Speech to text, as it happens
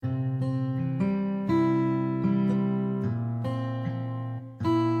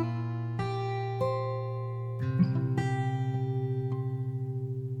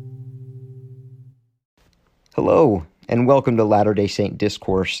Hello, and welcome to Latter-day Saint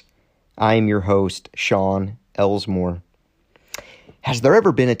Discourse. I am your host, Sean Elsmore. Has there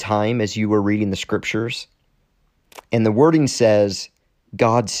ever been a time as you were reading the scriptures, and the wording says,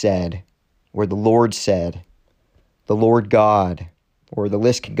 God said, or the Lord said, the Lord God, or the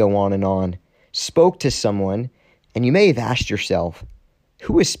list can go on, spoke to someone, and you may have asked yourself,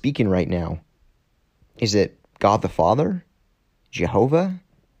 who is speaking right now? Is it God the Father? Jehovah?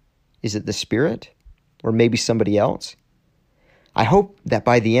 Is it the Spirit? Or maybe somebody else? I hope that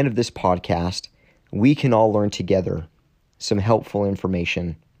by the end of this podcast, we can all learn together some helpful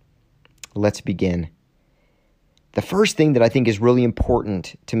information. Let's begin. The first thing that I think is really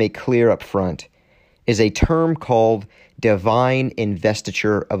important to make clear up front is a term called divine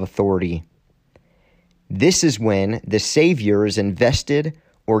investiture of authority. This is when the Savior is invested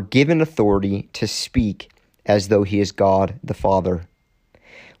or given authority to speak as though he is God the Father.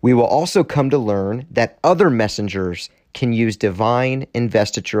 We will also come to learn that other messengers can use divine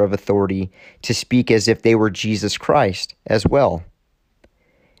investiture of authority to speak as if they were Jesus Christ as well.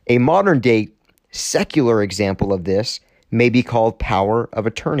 A modern-day secular example of this may be called power of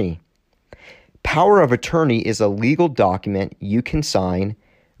attorney. Power of attorney is a legal document you can sign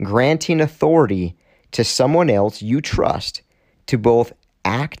granting authority to someone else you trust to both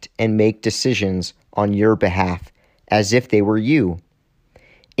act and make decisions on your behalf as if they were you.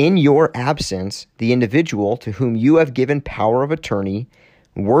 In your absence, the individual to whom you have given power of attorney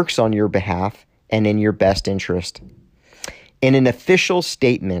works on your behalf and in your best interest. In an official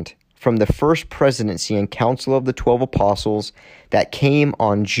statement from the First Presidency and Council of the 12 Apostles that came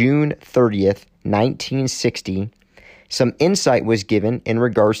on June 30th, 1960, some insight was given in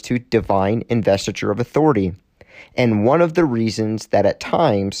regards to divine investiture of authority, and one of the reasons that at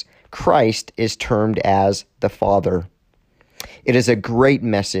times Christ is termed as the Father. It is a great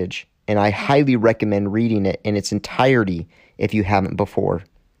message, and I highly recommend reading it in its entirety if you haven't before.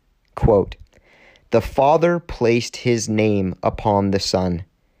 Quote, "The Father placed his name upon the Son,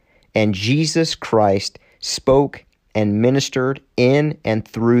 and Jesus Christ spoke and ministered in and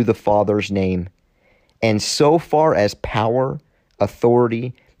through the Father's name. And so far as power,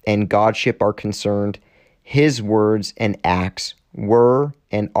 authority, and Godship are concerned, his words and acts were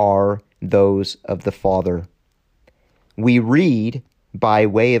and are those of the Father." We read, by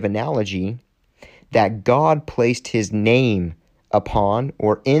way of analogy, that God placed his name upon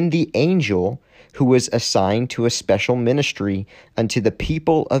or in the angel who was assigned to a special ministry unto the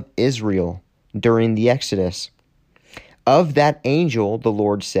people of Israel during the Exodus. Of that angel, the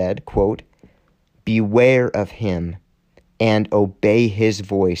Lord said, quote, "Beware of him and obey his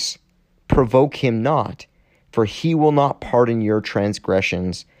voice. Provoke him not, for he will not pardon your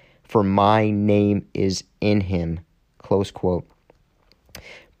transgressions, for my name is in him." Close quote.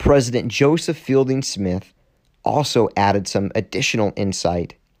 President Joseph Fielding Smith also added some additional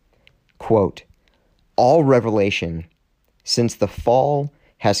insight. Quote, "All revelation since the fall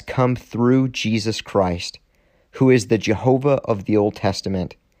has come through Jesus Christ, who is the Jehovah of the Old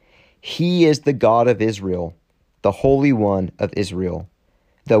Testament. He is the God of Israel, the Holy One of Israel,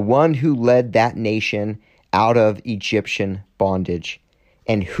 the one who led that nation out of Egyptian bondage,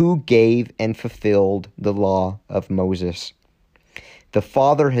 and who gave and fulfilled the law of Moses. The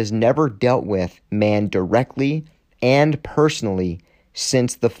Father has never dealt with man directly and personally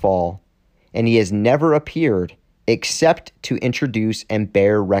since the fall, and he has never appeared except to introduce and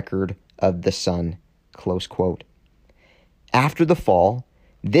bear record of the Son." Close quote. After the fall,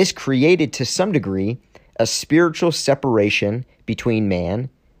 this created to some degree a spiritual separation between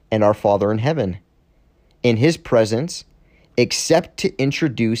man and our Father in heaven. In his presence, except to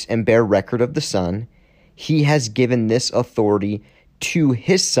introduce and bear record of the Son, he has given this authority to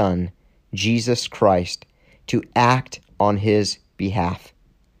his Son, Jesus Christ, to act on his behalf.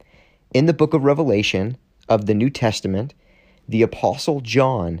 In the book of Revelation of the New Testament, the Apostle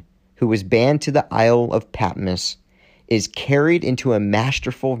John, who was banned to the Isle of Patmos, is carried into a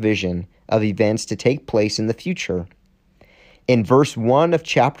masterful vision of events to take place in the future. In verse 1 of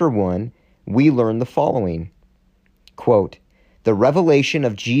chapter 1, we learn the following. Quote, "The revelation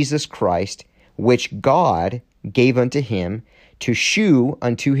of Jesus Christ, which God gave unto him to shew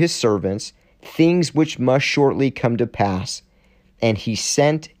unto his servants things which must shortly come to pass. And he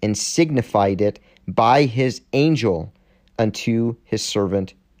sent and signified it by his angel unto his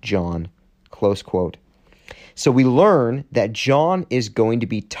servant John." Close quote. So we learn that John is going to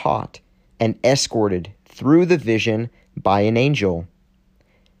be taught and escorted through the vision by an angel.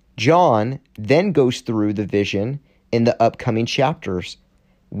 John then goes through the vision in the upcoming chapters,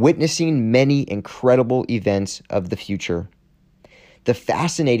 witnessing many incredible events of the future. The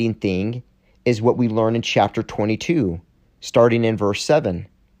fascinating thing is what we learn in chapter 22, starting in verse 7,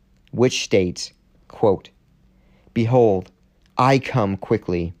 which states, quote, "Behold, I come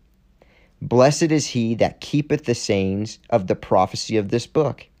quickly. Blessed is he that keepeth the sayings of the prophecy of this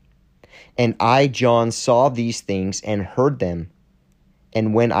book. And I, John, saw these things and heard them.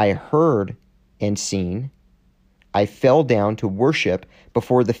 And when I heard and seen, I fell down to worship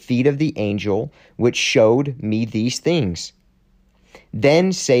before the feet of the angel which showed me these things.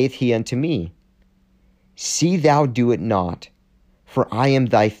 Then saith he unto me, See thou do it not, for I am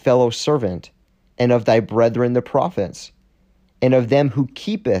thy fellow servant, and of thy brethren the prophets, and of them who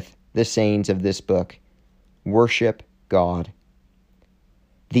keepeth the sayings of this book. Worship God."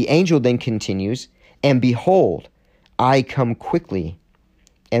 The angel then continues, "And behold, I come quickly,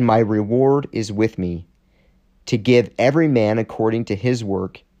 and my reward is with me, to give every man according to his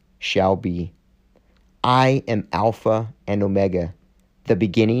work shall be. I am Alpha and Omega, the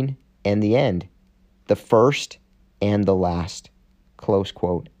beginning and the end, the first and the last." Close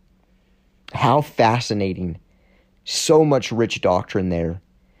quote. How fascinating. So much rich doctrine there.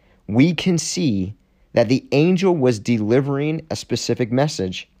 We can see that the angel was delivering a specific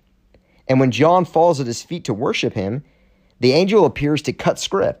message. And when John falls at his feet to worship him, the angel appears to cut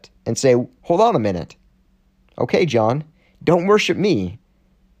script and say, "Hold on a minute. Okay, John, don't worship me.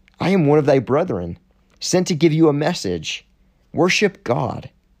 I am one of thy brethren, sent to give you a message. Worship God."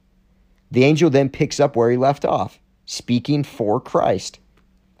 The angel then picks up where he left off, speaking for Christ.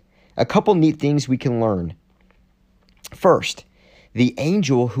 A couple neat things we can learn. First, the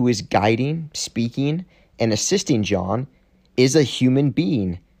angel who is guiding, speaking, and assisting John is a human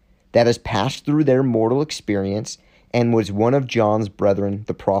being that has passed through their mortal experience and was one of John's brethren,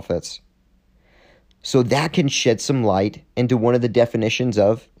 the prophets. So that can shed some light into one of the definitions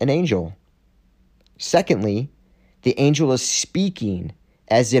of an angel. Secondly, the angel is speaking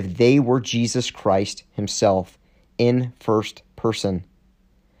as if they were Jesus Christ himself in first person.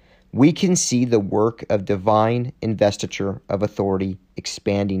 We can see the work of divine investiture of authority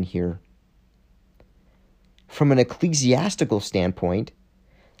expanding here. From an ecclesiastical standpoint,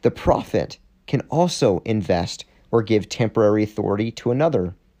 the prophet can also invest or give temporary authority to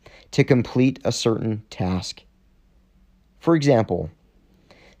another to complete a certain task. For example,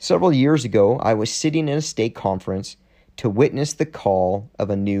 several years ago, I was sitting in a stake conference to witness the call of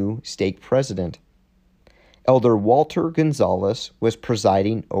a new stake president. Elder Walter Gonzalez was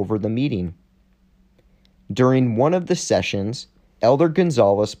presiding over the meeting. During one of the sessions, Elder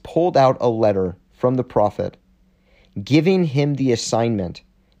Gonzalez pulled out a letter from the prophet, giving him the assignment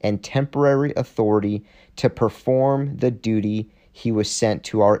and temporary authority to perform the duty he was sent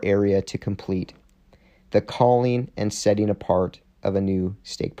to our area to complete, the calling and setting apart of a new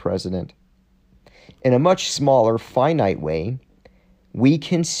stake president. In a much smaller, finite way, we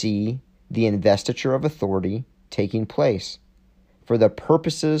can see the investiture of authority taking place for the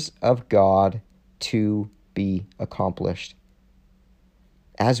purposes of God to be accomplished.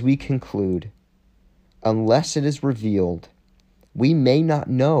 As we conclude, unless it is revealed, we may not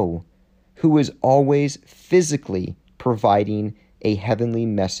know who is always physically providing a heavenly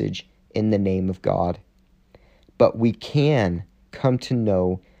message in the name of God. But we can come to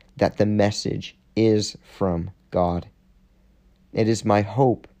know that the message is from God. It is my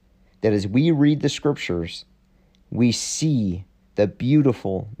hope that as we read the scriptures, we see the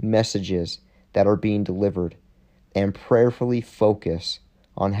beautiful messages that are being delivered and prayerfully focus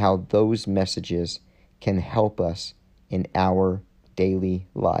on how those messages can help us in our daily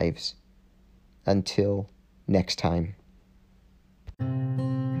lives. Until next time.